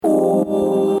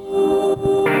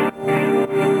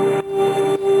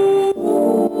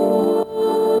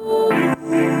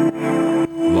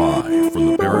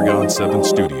7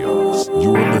 Studios.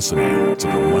 You are listening to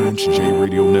the Lance J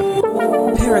Radio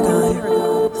Network.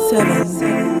 Paragon 7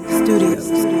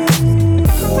 Studios.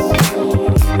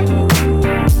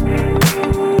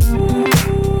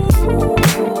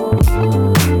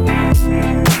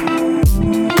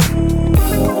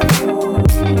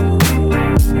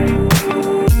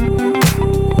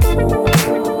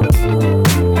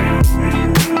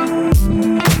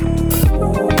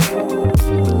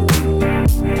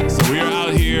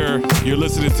 You're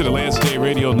listening to the Lance J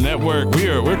Radio Network.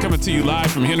 We're coming to you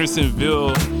live from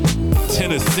Hendersonville,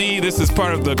 Tennessee. This is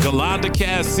part of the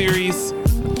GalandaCast series.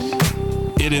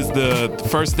 It is the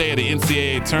first day of the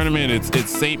NCAA tournament. It's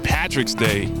St. Patrick's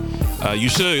Day. You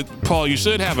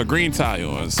should have a green tie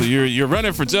on. So you're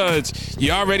running for judge.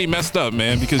 You already messed up,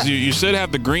 man, because you should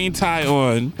have the green tie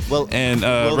on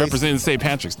representing St.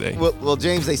 Patrick's Day. Well,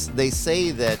 James, they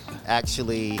say that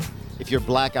actually, if you're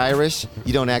Black Irish,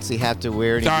 you don't actually have to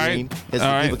wear any green.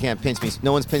 Because people can't pinch me.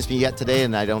 No one's pinched me yet today,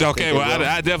 and I don't. Okay, well,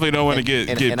 I definitely don't want to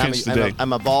get pinched today.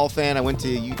 I'm a ball fan. I went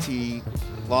to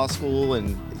UT Law School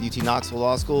and UT Knoxville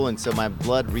Law School, and so my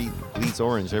blood bleeds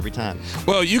orange every time.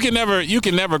 Well, you can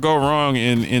never go wrong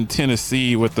in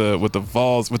Tennessee with the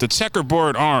Vols, with the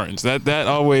checkerboard orange. That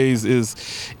always is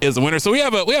a winner. So we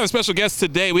have a special guest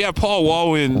today. We have Paul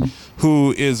Waldwin,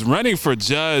 who is running for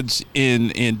judge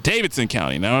in Davidson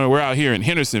County. Now, we're out here in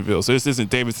Hendersonville, so this isn't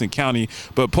Davidson County,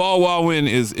 but Paul Waldwin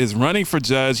is running for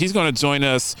judge. He's going to join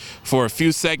us for a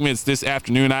few segments this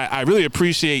afternoon. I really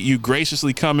appreciate you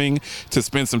graciously coming to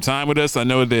spend some time with us. I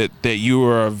know that you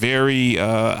are a very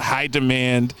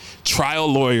high-demand trial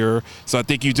lawyer, so I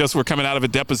think you just were coming out of a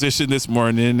deposition this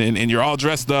morning, and you're all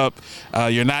dressed up.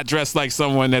 You're not dressed like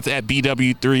someone that's at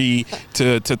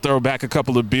BW3 to throw back a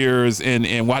couple of beers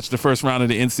and watch the first round of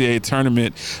the NCAA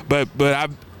tournament. But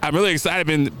I'm really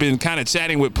excited. Been kind of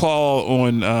chatting with Paul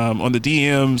on the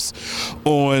DMs,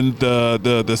 on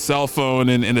the cell phone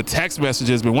and the text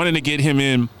messages. Been wanting to get him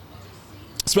in,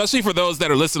 especially for those that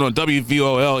are listening on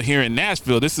WVOL here in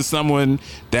Nashville. This is someone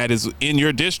that is in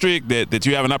your district that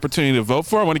you have an opportunity to vote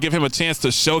for. I want to give him a chance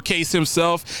to showcase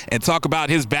himself and talk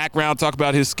about his background, talk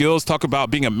about his skills, talk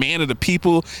about being a man of the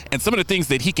people, and some of the things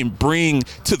that he can bring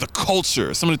to the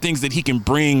culture, some of the things that he can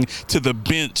bring to the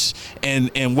bench,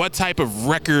 and what type of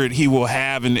record he will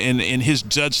have in his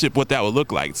judgeship, what that will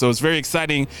look like. So it's very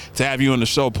exciting to have you on the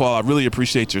show, Paul. I really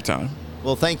appreciate your time.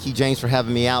 Well, thank you, James, for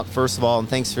having me out, first of all, and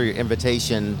thanks for your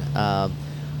invitation.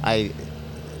 I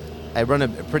run a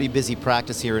pretty busy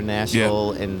practice here in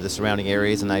Nashville and the surrounding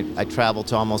areas, and I travel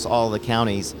to almost all the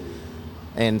counties,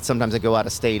 and sometimes I go out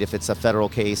of state if it's a federal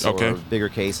case or a bigger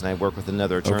case, and I work with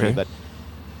another attorney. Okay. But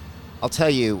I'll tell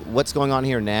you, what's going on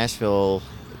here in Nashville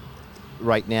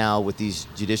right now with these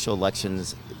judicial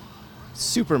elections,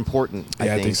 super important,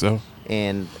 I think so.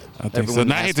 And I think so.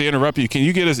 Now, I hate to interrupt you. Can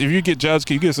you get us, if you get judged,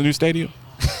 can you get us a new stadium?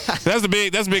 That's a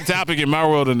big topic in my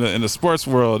world, in the sports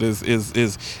world. Is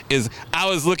I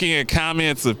was looking at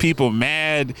comments of people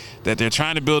mad that they're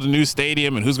trying to build a new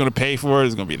stadium, and who's going to pay for it?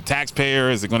 Is it going to be the taxpayer?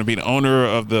 Is it going to be the owner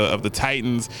of the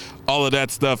Titans? All of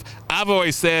that stuff. I've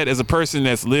always said, as a person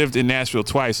that's lived in Nashville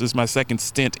twice, this is my second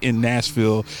stint in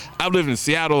Nashville. I've lived in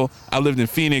Seattle. I've lived in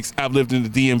Phoenix. I've lived in the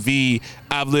DMV.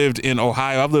 I've lived in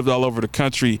Ohio. I've lived all over the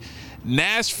country.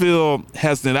 Nashville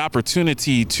has an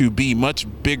opportunity to be much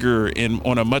bigger and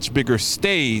on a much bigger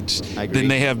stage than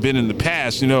they have been in the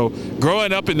past. You know,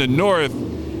 growing up in the North,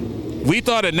 we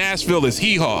thought of Nashville as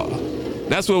hee-haw.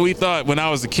 That's what we thought when I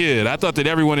was a kid. I thought that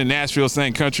everyone in Nashville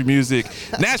sang country music.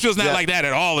 Nashville's not like that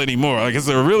at all anymore. Like, it's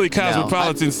a really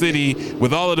cosmopolitan city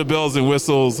with all of the bells and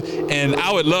whistles. And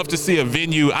I would love to see a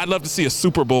venue. I'd love to see a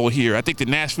Super Bowl here. I think that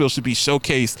Nashville should be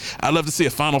showcased. I'd love to see a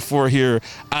Final Four here.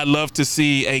 I'd love to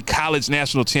see a college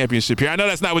national championship here. I know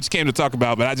that's not what you came to talk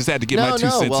about, but I just had to get my 2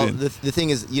 cents in. Well, the thing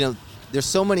is, you know, there's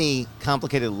so many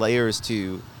complicated layers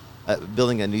to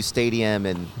building a new stadium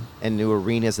and new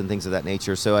arenas and things of that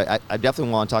nature. So I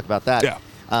definitely want to talk about that. Yeah.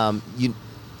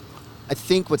 I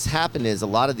think what's happened is a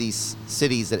lot of these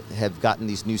cities that have gotten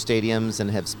these new stadiums and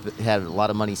have had a lot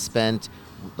of money spent,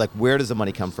 like, where does the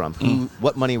money come from?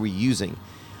 What money are we using?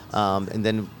 And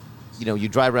then, you know, you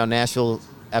drive around Nashville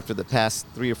after the past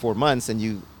 3 or 4 months, and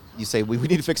you say, we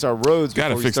need to fix our roads. Got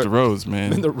to fix the roads,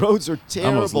 man. And the roads are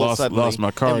terrible. I almost lost my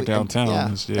car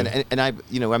downtown. And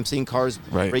I'm seeing cars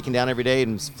breaking down every day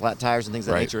and flat tires and things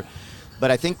of that nature. But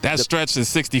I think that stretch is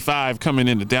 65 coming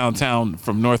into downtown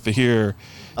from north of here.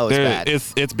 Oh, it's bad.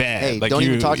 It's bad. Hey, like don't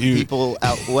even talk to people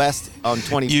out west on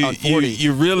 20, on 40.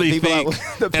 You really think,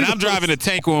 and I'm driving a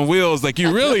tank on wheels. Like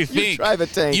you really think, drive a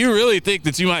tank. You really think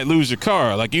that you might lose your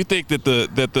car. Like you think that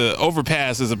the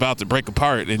overpass is about to break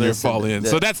apart and you're fall in.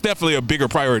 So that's definitely a bigger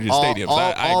priority to stadiums.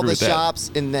 I all agree the with that. shops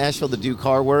in Nashville that do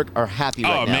car work are happy right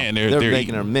now. Oh man, they're making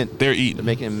eating. a mint. They're eating. They're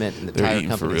making a mint in the They're tire eating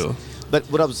companies. for real. But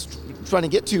what I was trying to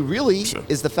get to really Sure.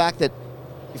 is the fact that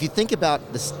if you think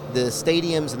about the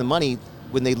stadiums and the money,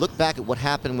 when they look back at what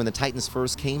happened when the Titans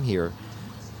first came here,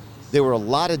 there were a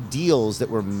lot of deals that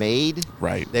were made.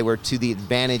 Right. They were to the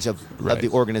advantage of Right. the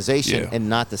organization Yeah. and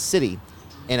not the city.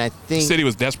 And I think The city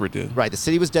was desperate then. right, the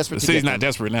city was desperate The to city's get not them.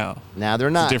 desperate now. Now they're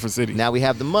not. It's a different city. Now we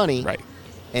have the money. Right.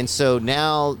 And so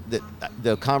now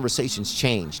the conversation's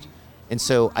changed. And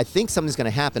so I think something's going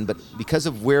to happen, but because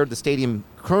of where the stadium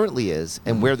currently is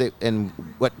and where they and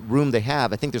what room they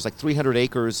have, I think there's like 300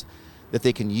 acres that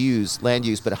they can use, land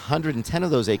use, but 110 of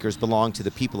those acres belong to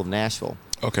the people of Nashville.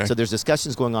 Okay. So there's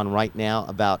discussions going on right now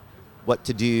about what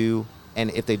to do, and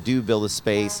if they do build a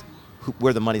space,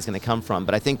 where the money's going to come from.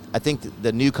 But I think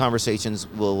the new conversations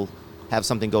will have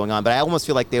something going on. But I almost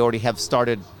feel like they already have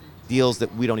started deals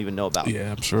that we don't even know about.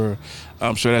 Yeah, I'm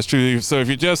sure that's true. So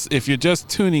if you're just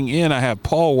tuning in, I have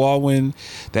Paul Walwin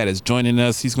that is joining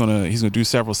us. He's gonna do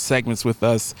several segments with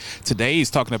us today. He's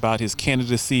talking about his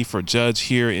candidacy for judge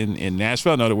here in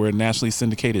Nashville. I know that we're a nationally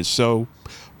syndicated show,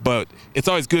 but it's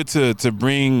always good to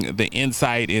bring the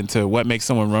insight into what makes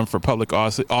someone run for public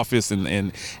office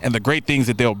and the great things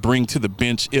that they'll bring to the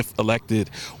bench if elected.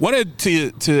 Wanted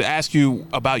to ask you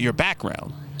about your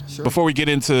background. Sure. Before we get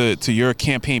into your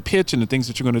campaign pitch and the things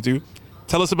that you're going to do,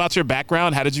 tell us about your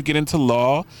background. How did you get into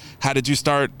law? How did you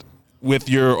start with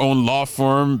your own law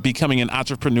firm, becoming an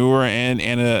entrepreneur and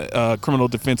a criminal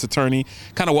defense attorney?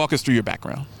 Kind of walk us through your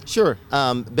background. Sure.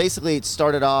 Basically, it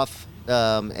started off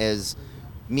as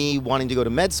me wanting to go to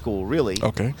med school, really.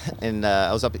 Okay. And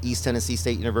I was up at East Tennessee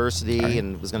State University Right.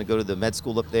 and was going to go to the med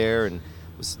school up there and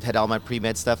had all my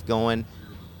pre-med stuff going.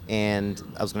 And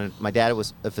my dad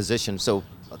was a physician, so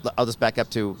I'll just back up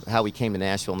to how we came to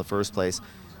Nashville in the first place.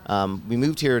 We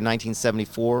moved here in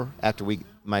 1974 after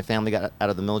my family got out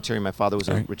of the military. My father was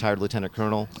a Right. retired lieutenant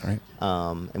colonel. Right.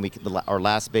 And our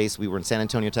last base, we were in San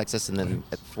Antonio, Texas, and then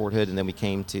at Fort Hood, and then we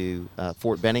came to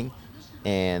Fort Benning.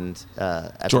 And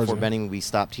after Georgia. Fort Benning, we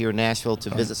stopped here in Nashville to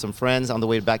visit some friends on the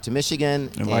way back to Michigan.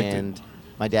 And liked it. And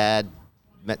my dad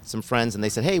met some friends, and they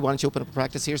said, "Hey, why don't you open up a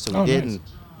practice here?" So we Oh, did, nice. and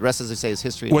the rest, as they say, is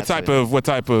history. and What that's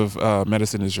type what of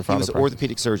medicine is your he father? was an practice?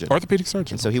 orthopedic surgeon. Orthopedic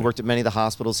surgeon. And so he Okay. worked at many of the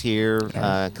hospitals here,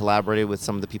 collaborated with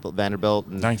some of the people at Vanderbilt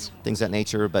and Nice. things of that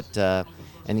nature. But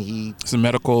and he, It's a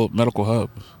medical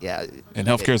hub. yeah, And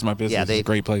healthcare is my business. Yeah, It's a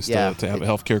great place to have a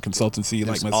healthcare consultancy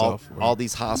like there's myself. all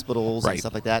these hospitals Right. and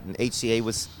stuff like that, and HCA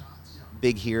was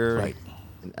big here. Right.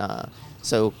 And,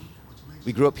 so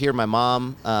we grew up here. My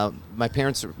mom, my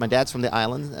dad's from the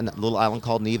island, a little island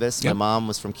called Nevis. Yep. My mom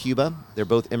was from Cuba. They're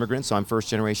both immigrants, so I'm first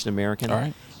generation American. All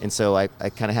right. And so I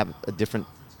kind of have a different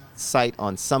sight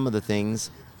on some of the things.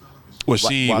 Was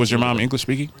your mom Watching- English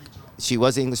speaking? She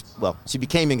was English. Well, she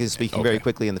became English speaking very Okay.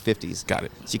 quickly in the 50s. Got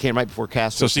it. She came right before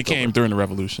Castro. So she took came over. during the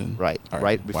revolution. Right, All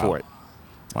right before Wow. it.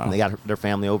 Wow. And they got their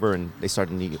family over, and they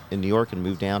started in New York and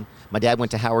moved down. My dad went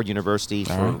to Howard University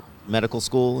for right. medical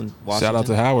school in Washington. Shout out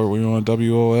to Howard. We were on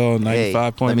WOL Hey,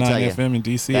 95.9 let me tell you, FM in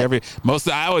DC.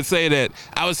 that- I would say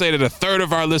that a third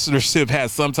of our listenership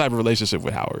has some type of relationship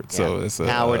with Howard. So Yeah. it's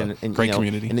a Howard and great you know,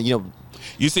 community. And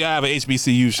You see, I have an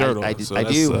HBCU shirt on. I do. so I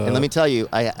that's, do. And let me tell you,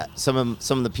 some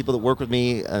of the people that work with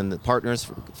me and the partners,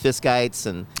 Fiskites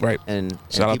and Right. and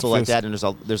Shout out people to like Fisk. that. And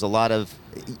there's a lot of.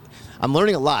 I'm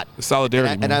learning a lot.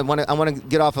 Solidarity, And man. I want to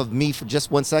get off of me for just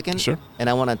 1 second. Sure. And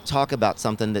I want to talk about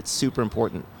something that's super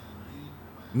important.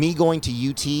 Me going to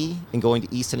UT and going to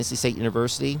East Tennessee State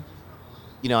University,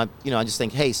 I just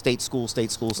think, hey, state school.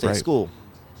 Right. School.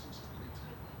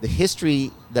 The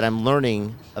history that I'm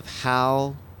learning of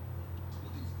how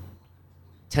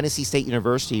Tennessee State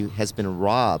University has been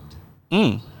robbed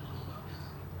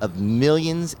of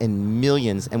millions and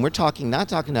millions, and we're not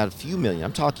talking about a few million.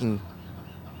 I'm talking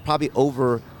probably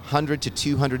over 100 to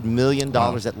 200 million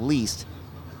dollars at least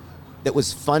that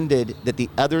was funded that the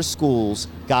other schools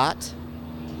got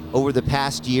over the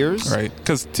past years. Right,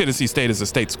 because Tennessee State is a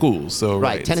state school, so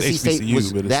Right. it's Tennessee State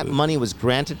HBCU, but it's money was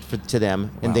granted to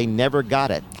them, and Wow. they never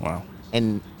got it. Wow.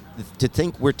 And to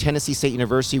think where Tennessee State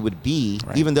University would be,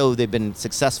 Right. even though they've been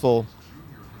successful,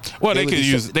 Well, they would could be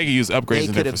use so- upgrades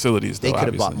in their facilities. They though, could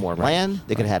have bought obviously. more Right. land.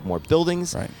 They could have had more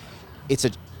buildings. Right.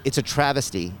 It's a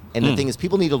travesty. And the thing is,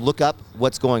 people need to look up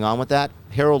what's going on with that.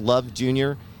 Harold Love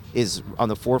Jr., is on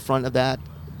the forefront of that,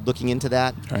 looking into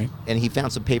that. Right. And he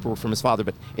found some paperwork from his father.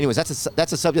 But anyways, that's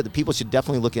a subject that people should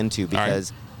definitely look into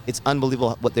because it's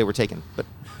unbelievable what they were taking. But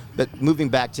moving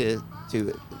back to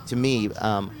me,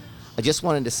 I just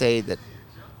wanted to say that,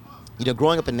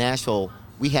 growing up in Nashville,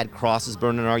 we had crosses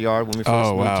burned in our yard when we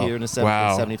first moved here in the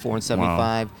 74 and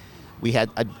 75. Wow. We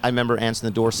had. I remember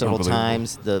answering the door several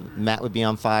times. The mat would be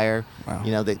on fire. Wow.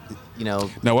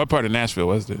 Now, what part of Nashville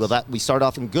was this? Well, we started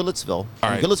off in Goodlettsville. All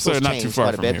right. Goodlettsville's so not changed too far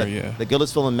quite a from bit, here, but the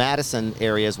Goodlettsville and Madison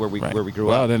areas where we grew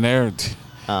up. Well, then there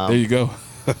you go.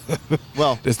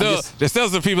 Well, there's still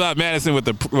some people out in Madison with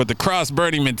the cross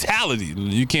burning mentality.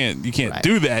 You can't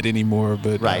do that anymore.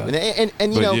 But right,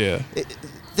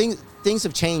 things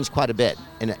have changed quite a bit,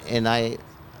 and I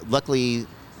luckily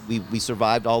we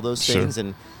survived all those things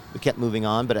and we kept moving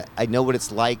on. But I know what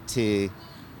it's like to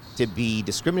be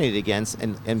discriminated against,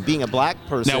 and being a black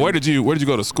person. Now, where did you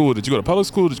go to school? Did you go to public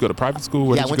school? Did you go to private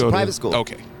school? I went to private school.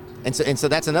 Okay, and so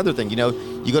that's another thing. You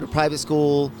go to private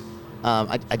school.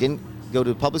 I didn't go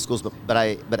to public schools,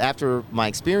 but after my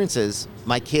experiences,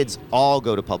 my kids all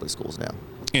go to public schools now.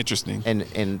 Interesting.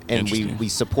 And we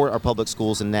support our public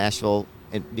schools in Nashville,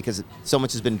 and because so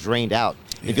much has been drained out.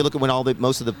 Yeah. If you look at when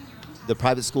most of the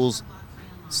private schools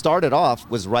started off,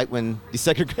 was right when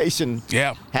desegregation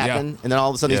happened, and then all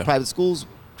of a sudden these private schools,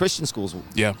 Christian schools,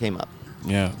 came up.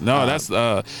 Yeah. No, that's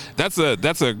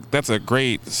a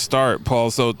great start,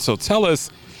 Paul. So tell us.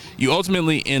 You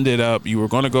ultimately you were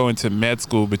going to go into med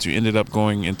school, but you ended up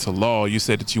going into law. You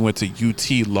said that you went to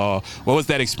UT Law. What was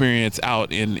that experience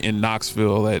out in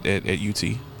Knoxville at UT?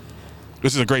 Which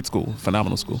is a great school,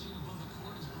 phenomenal school.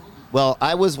 Well,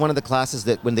 I was one of the classes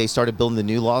that when they started building the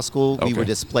new law school, we were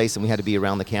displaced and we had to be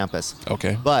around the campus.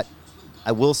 Okay. But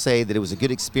I will say that it was a good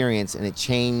experience and it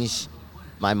changed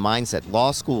my mindset.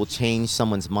 Law school will change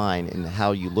someone's mind and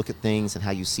how you look at things and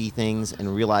how you see things,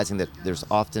 and realizing that there's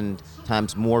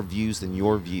oftentimes more views than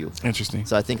your view. Interesting.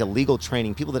 So I think a legal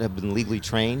training, people that have been legally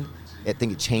trained, I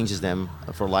think it changes them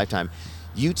for a lifetime.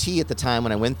 UT at the time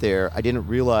when I went there, I didn't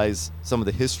realize some of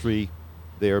the history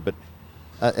there, but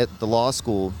at the law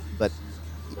school. But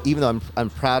even though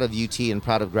I'm proud of UT and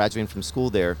proud of graduating from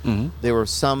school there, there were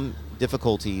some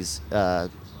difficulties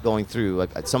going through.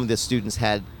 Some of the students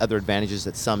had other advantages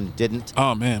that some didn't.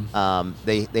 Oh man.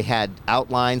 They had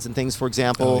outlines and things, for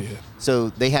example. Oh, yeah. So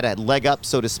they had a leg up,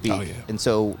 so to speak. Oh, yeah. And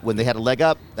so when they had a leg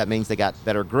up, that means they got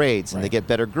better grades. And they get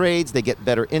better grades, they get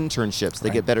better internships.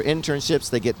 They get better internships,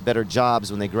 they get better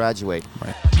jobs when they graduate.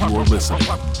 Right. You are listening to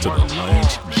the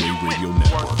Lance J Radio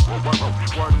Network.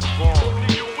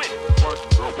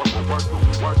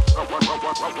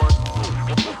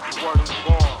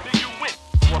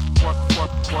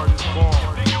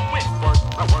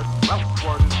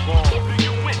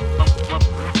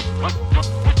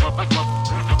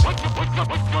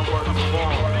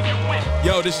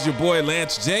 Yo, this is your boy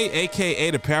Lance J,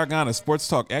 a.k.a. the Paragon of Sports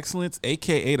Talk Excellence,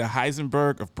 a.k.a. the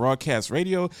Heisenberg of Broadcast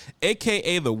Radio,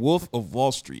 a.k.a. the Wolf of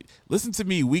Wall Street. Listen to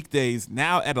me weekdays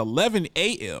now at 11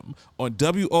 a.m. on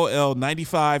WOL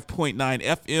 95.9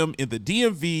 FM in the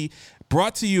DMV,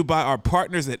 brought to you by our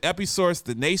partners at Episource,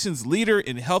 the nation's leader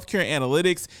in healthcare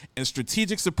analytics and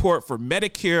strategic support for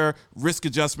Medicare risk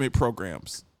adjustment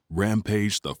programs.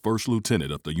 Rampage, the first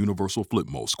lieutenant of the Universal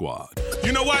Flipmo Squad.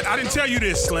 You know what? I didn't tell you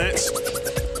this, Lance.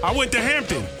 I went to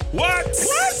Hampton. What?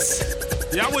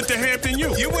 Yeah, I went to Hampton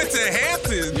U. You went to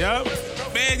Hampton? Yep.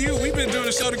 Man, we've been doing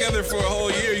a show together for a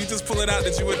whole year. You just pull it out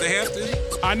that you went to Hampton?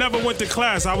 I never went to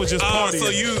class. I was just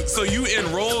partying. So you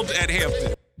enrolled at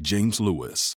Hampton? James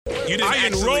Lewis. I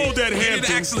enrolled at Hampton. You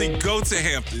didn't actually go to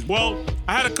Hampton. Well,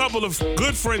 I had a couple of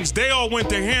good friends. They all went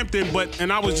to Hampton,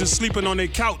 and I was just sleeping on their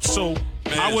couch, so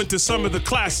I went to some of the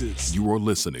classes. You are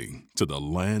listening to the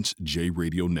Lance J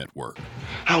Radio Network.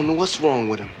 I don't know what's wrong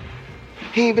with him.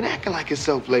 He ain't been acting like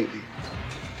himself lately.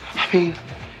 I mean,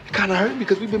 it kind of hurt me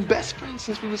because we've been best friends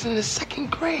since we was in the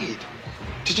 2nd grade.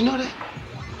 Did you know that?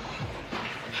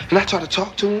 And I try to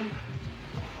talk to him.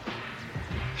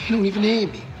 He don't even hear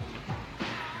me.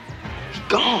 He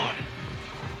gone.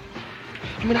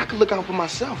 I mean, I could look out for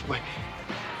myself, but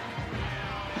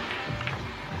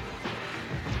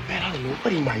man, I don't know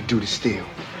what he might do to steal.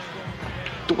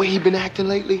 The way he been acting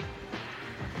lately.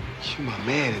 You my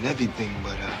man and everything,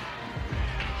 but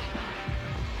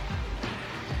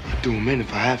I'll do him in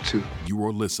if I have to. You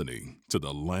are listening to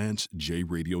the Lance J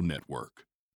Radio Network.